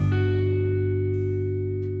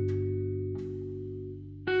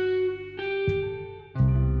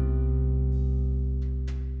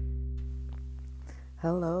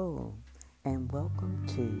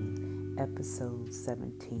episode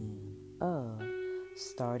 17 of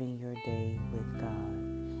Starting Your Day with God.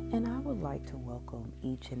 And I would like to welcome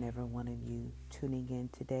each and every one of you tuning in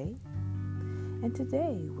today. And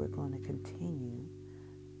today we're going to continue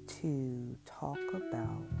to talk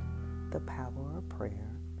about the power of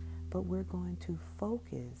prayer, but we're going to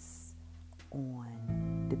focus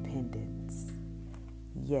on dependence.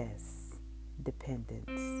 Yes,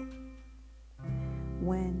 dependence.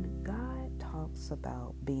 When God talks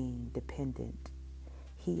about being dependent,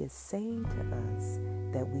 He is saying to us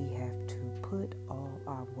that we have to put all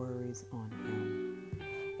our worries on Him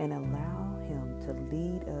and allow Him to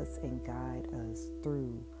lead us and guide us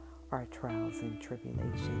through our trials and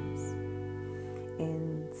tribulations.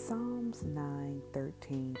 In Psalms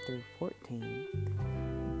 9:13 through 14,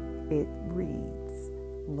 it reads,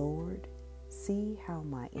 "Lord, see how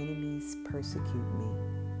my enemies persecute me.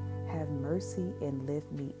 Have mercy and lift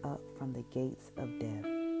me up from the gates of death,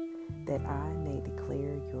 that I may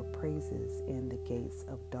declare your praises in the gates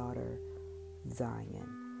of daughter Zion,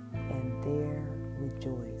 and there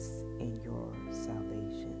rejoice in your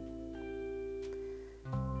salvation."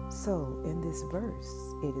 So in this verse,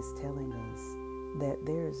 it is telling us that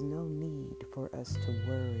there is no need for us to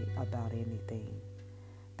worry about anything,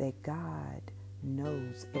 that God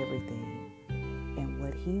knows everything, and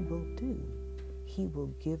what He will do, He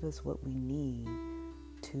will give us what we need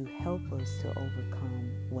to help us to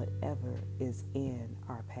overcome whatever is in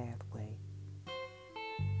our pathway.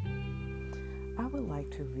 I would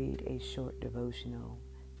like to read a short devotional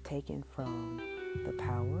taken from The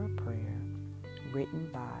Power of Prayer, written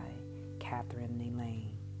by Catherine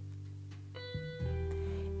Elaine.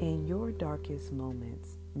 In your darkest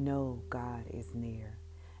moments, know God is near.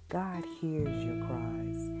 God hears your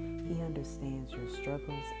cries. He understands your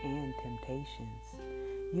struggles and temptations.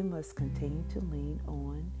 You must continue to lean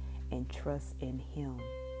on and trust in Him,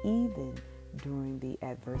 even during the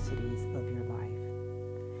adversities of your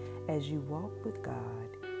life. As you walk with God,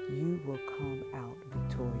 you will come out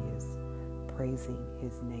victorious, praising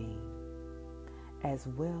His name, as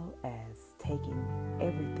well as taking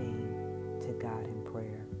everything to God in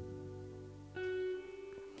prayer.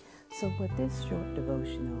 So what this short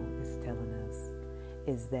devotional is telling us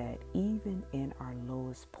is that even in our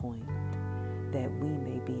lowest point that we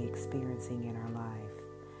may be experiencing in our life,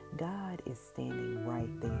 God is standing right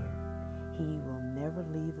there. He will never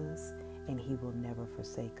leave us, and He will never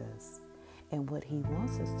forsake us. And what He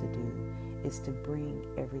wants us to do is to bring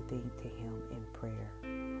everything to Him in prayer,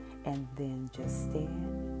 and then just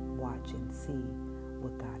stand, watch, and see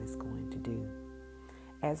what God is going to do.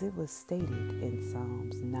 As it was stated in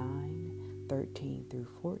Psalms 9:13 through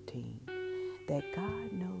 14, that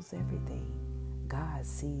God knows everything, God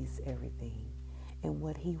sees everything, and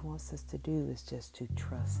what He wants us to do is just to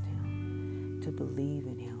trust Him, to believe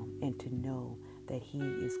in Him, and to know that He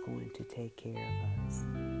is going to take care of us.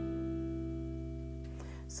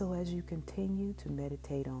 So as you continue to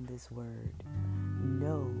meditate on this word,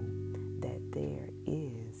 know that there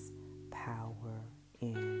is power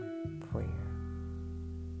in prayer.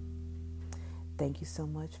 Thank you so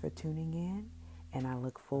much for tuning in, and I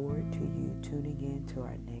look forward to you tuning in to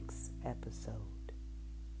our next episode.